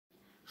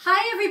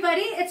Hi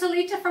everybody, it's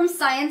Alita from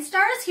Science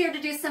Stars here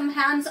to do some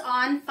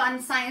hands-on fun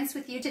science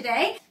with you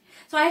today.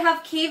 So I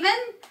have Kevin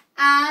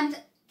and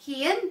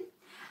Kian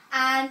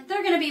and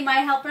they're going to be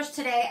my helpers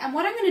today, and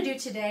what I'm going to do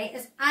today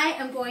is I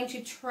am going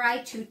to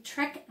try to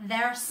trick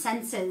their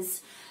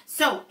senses.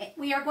 So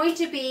we are going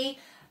to be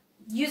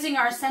using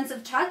our sense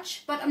of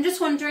touch, but I'm just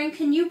wondering,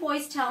 can you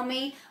boys tell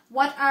me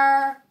what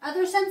our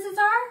other senses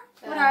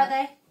are? What are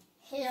they?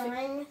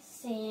 Hearing,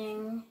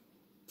 seeing,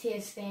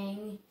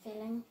 tasting,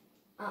 feeling.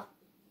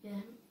 Yeah.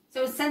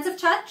 So sense of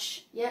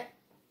touch? Yep.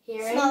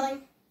 Hearing.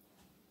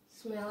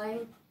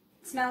 Smelling.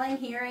 Smelling,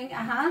 hearing,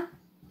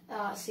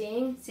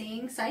 Seeing.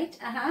 Seeing, sight,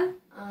 And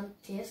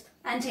taste.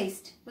 And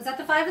taste. Was that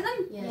the 5 of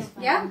them? Yes.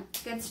 Yeah?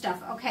 Good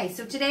stuff. Okay,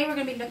 so today we're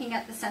going to be looking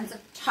at the sense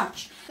of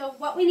touch. So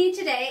what we need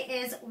today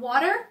is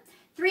water,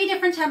 3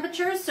 different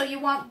temperatures. So you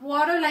want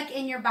water like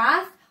in your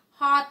bath,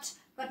 hot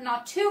but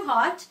not too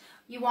hot.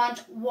 You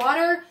want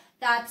water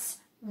that's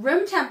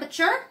room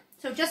temperature,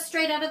 so just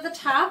straight out of the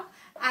tap.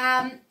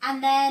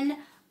 And then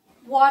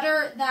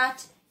water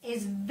that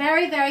is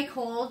very, very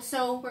cold.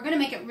 So we're going to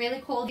make it really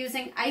cold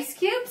using ice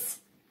cubes.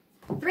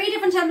 3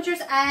 different temperatures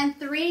and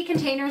 3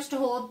 containers to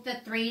hold the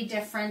 3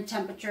 different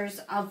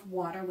temperatures of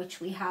water, which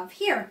we have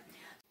here.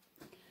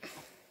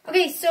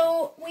 Okay,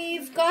 so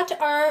we've got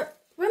our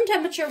room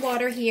temperature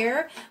water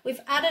here.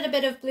 We've added a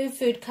bit of blue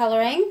food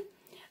coloring,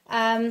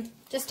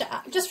 just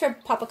for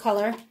pop of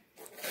color.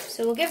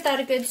 So we'll give that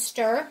a good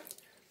stir.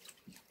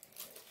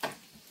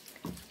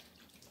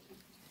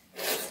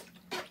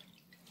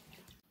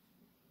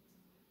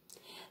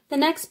 The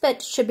next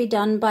bit should be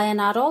done by an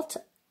adult.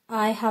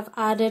 I have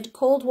added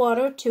cold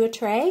water to a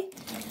tray,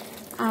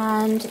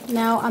 and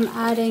now I'm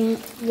adding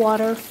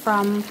water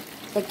from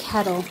the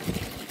kettle.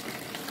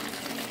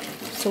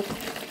 So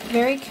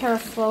very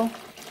careful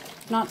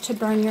not to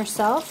burn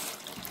yourself.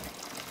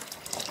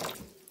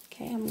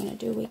 Okay, I'm going to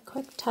do a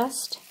quick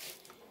test.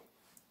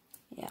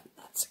 Yeah,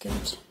 that's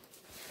good.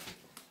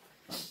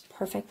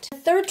 Perfect. The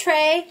third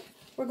tray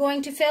we're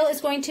going to fill is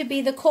going to be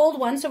the cold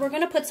one, so we're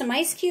going to put some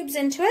ice cubes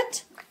into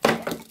it.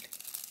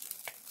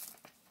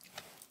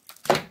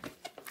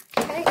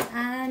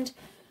 And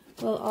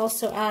we'll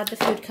also add the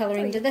food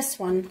coloring to this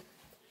one.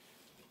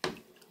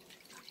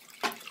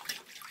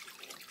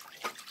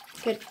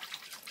 Good.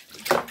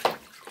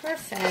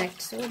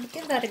 Perfect. So we'll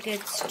give that a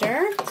good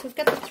stir. So we've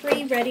got the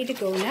 3 ready to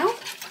go now.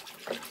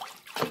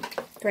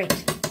 Great.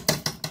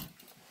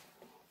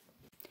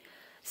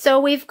 So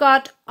we've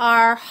got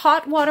our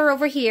hot water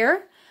over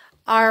here,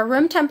 our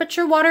room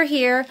temperature water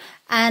here,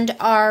 and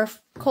our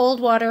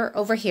cold water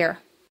over here.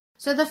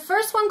 So the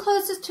first one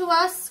closest to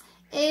us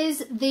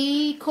is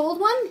the cold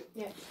one.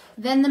 Yeah.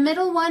 Then the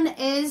middle one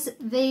is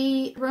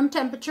the room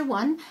temperature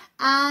one,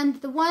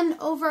 and the one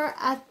over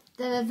at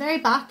the very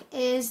back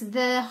is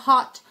the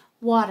hot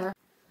water.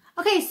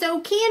 Okay,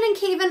 so Kian and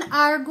Kevin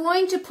are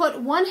going to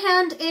put one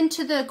hand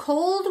into the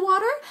cold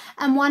water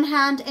and one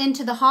hand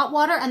into the hot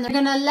water, and they're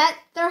going to let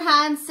their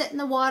hands sit in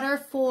the water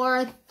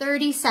for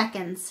 30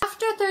 seconds.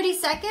 After 30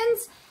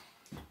 seconds,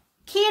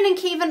 Kian and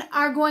Kevin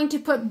are going to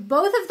put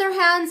both of their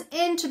hands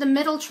into the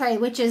middle tray,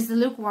 which is the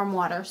lukewarm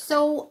water.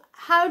 So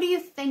how do you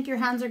think your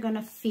hands are going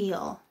to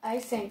feel? I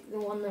think the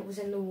one that was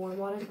in the warm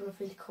water is going to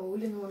feel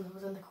cold, and the one that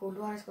was in the cold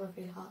water is going to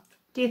feel hot.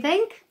 Do you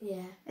think?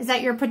 Yeah. Is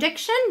that your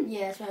prediction?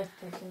 Yeah, it's my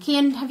prediction.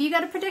 Kian, have you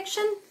got a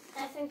prediction?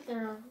 I think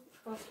they're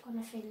both going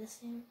to feel the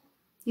same.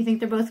 You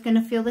think they're both going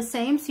to feel the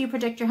same? So you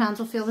predict your hands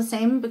will feel the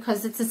same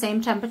because it's the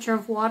same temperature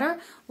of water?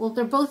 Well,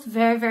 they're both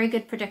very, very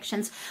good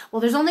predictions. Well,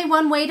 there's only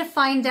one way to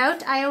find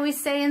out, I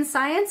always say in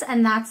science,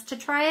 and that's to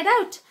try it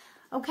out.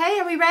 Okay,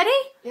 are we ready?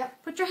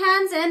 Yep. Put your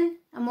hands in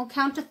and we'll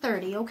count to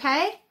 30,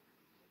 okay?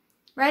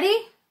 Ready?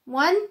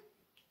 1,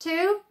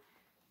 2,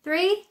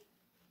 3,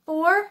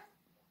 4,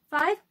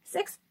 5,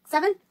 6,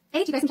 7,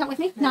 8, you guys can count with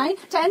me, 9,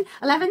 10,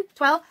 11,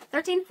 12,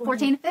 13,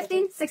 14,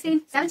 15,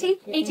 16, 17,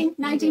 18,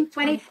 19,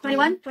 20,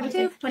 21,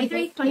 22,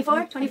 23,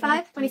 24,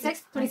 25,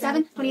 26,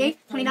 27,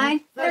 28,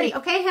 29, 30.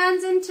 Okay,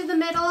 hands into the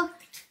middle.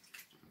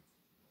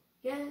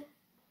 Yeah.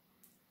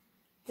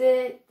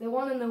 The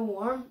one in the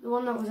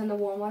one that was in the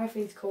warm water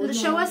feels cold.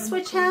 Show us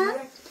which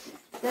hand.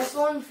 This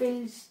one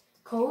feels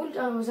cold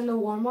and it was in the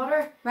warm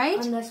water.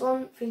 Right. And this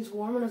one feels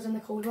warm and it was in the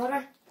cold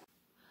water.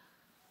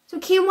 So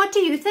Kian, what do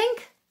you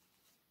think?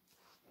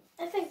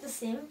 I think the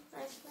same,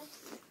 actually.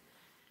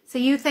 So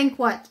you think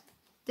what?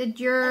 I think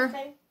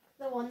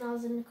the one that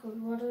was in the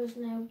cold water is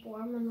now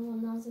warm and the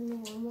one that was in the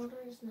warm water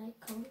is now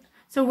cold.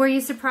 So were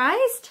you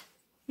surprised?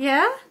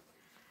 Yeah?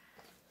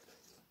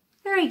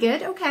 Very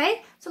good.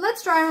 Okay. So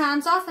let's dry our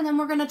hands off and then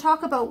we're going to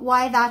talk about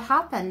why that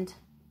happened.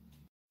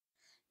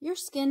 Your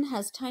skin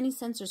has tiny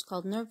sensors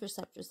called nerve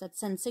receptors that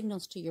send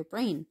signals to your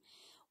brain.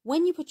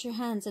 When you put your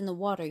hands in the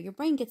water, your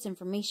brain gets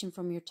information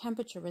from your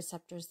temperature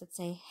receptors that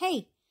say,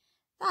 hey,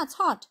 that's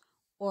hot,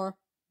 or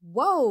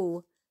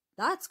whoa,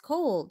 that's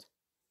cold.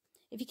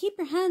 If you keep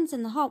your hands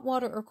in the hot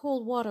water or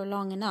cold water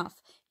long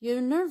enough, your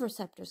nerve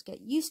receptors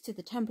get used to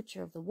the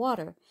temperature of the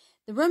water.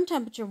 The room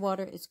temperature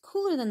water is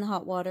cooler than the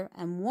hot water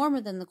and warmer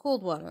than the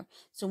cold water.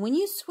 So when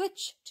you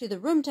switch to the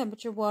room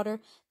temperature water,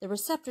 the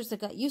receptors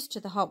that got used to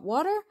the hot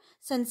water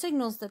send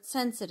signals that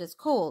sense it as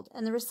cold,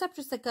 and the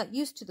receptors that got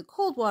used to the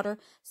cold water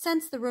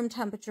sense the room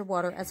temperature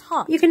water as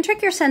hot. You can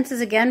trick your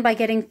senses again by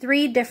getting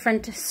 3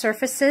 different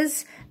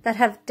surfaces that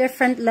have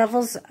different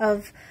levels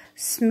of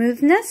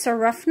smoothness or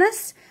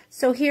roughness.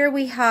 So here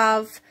we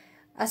have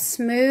a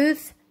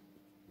smooth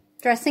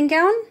dressing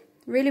gown,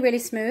 really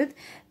smooth.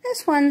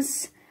 This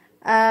one's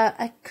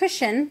a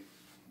cushion,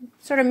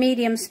 sort of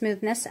medium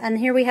smoothness, and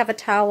here we have a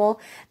towel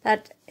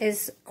that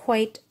is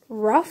quite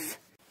rough.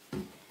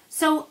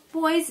 So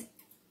boys,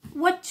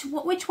 which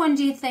one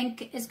do you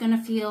think is going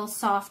to feel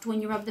soft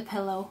when you rub the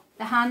pillow?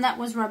 The hand that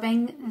was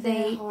rubbing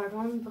the hard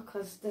one,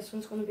 because this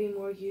one's going to be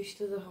more used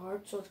to the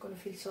hard, so it's going to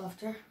feel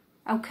softer.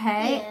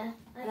 Okay. Yeah,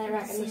 and I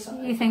reckon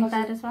you think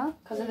that as well?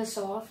 Because it is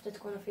soft, it's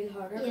going to feel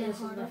harder. Yeah, this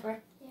harder. Is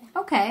rougher.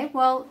 Yeah. Okay,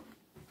 well,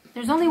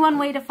 there's only one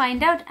way to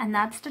find out, and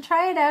that's to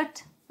try it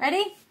out.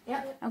 Ready?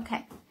 Yep.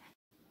 Okay.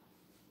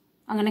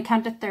 I'm going to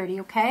count to 30,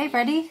 okay?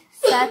 Ready,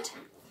 set,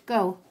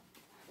 go.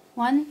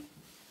 1,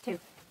 2,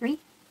 3,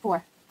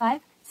 4,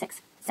 5,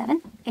 6,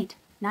 7, 8,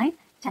 9,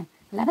 10,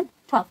 11,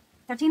 12,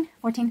 13,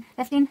 14,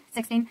 15,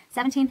 16,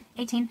 17,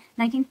 18,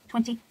 19,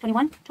 20,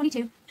 21,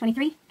 22,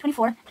 23,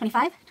 24,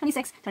 25,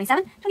 26,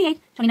 27,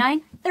 28,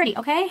 29, 30,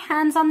 okay?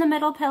 Hands on the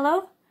middle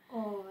pillow.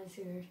 Oh, that's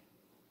weird.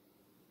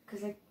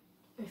 Because like,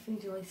 it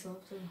feels really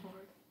soft and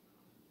hard.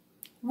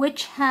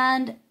 Which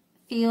hand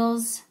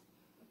feels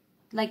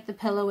like the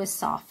pillow is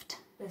soft?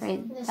 This Right,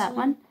 one. that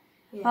one?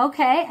 Yeah.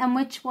 Okay, and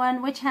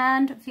which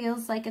hand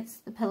feels like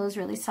the pillow's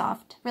really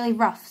soft? Really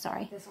rough,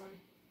 sorry. This one.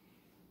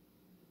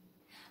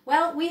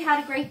 Well, we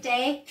had a great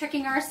day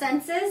tricking our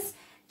senses.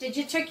 Did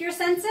you trick your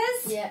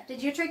senses? Yeah.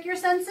 Did you trick your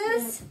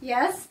senses?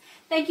 Yeah. Yes.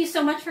 Thank you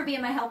so much for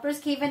being my helpers,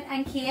 Kevin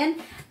and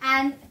Kian.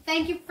 And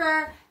thank you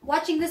for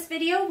watching this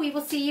video. We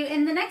will see you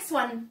in the next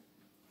one.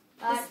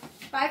 Bye.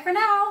 Bye for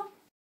now.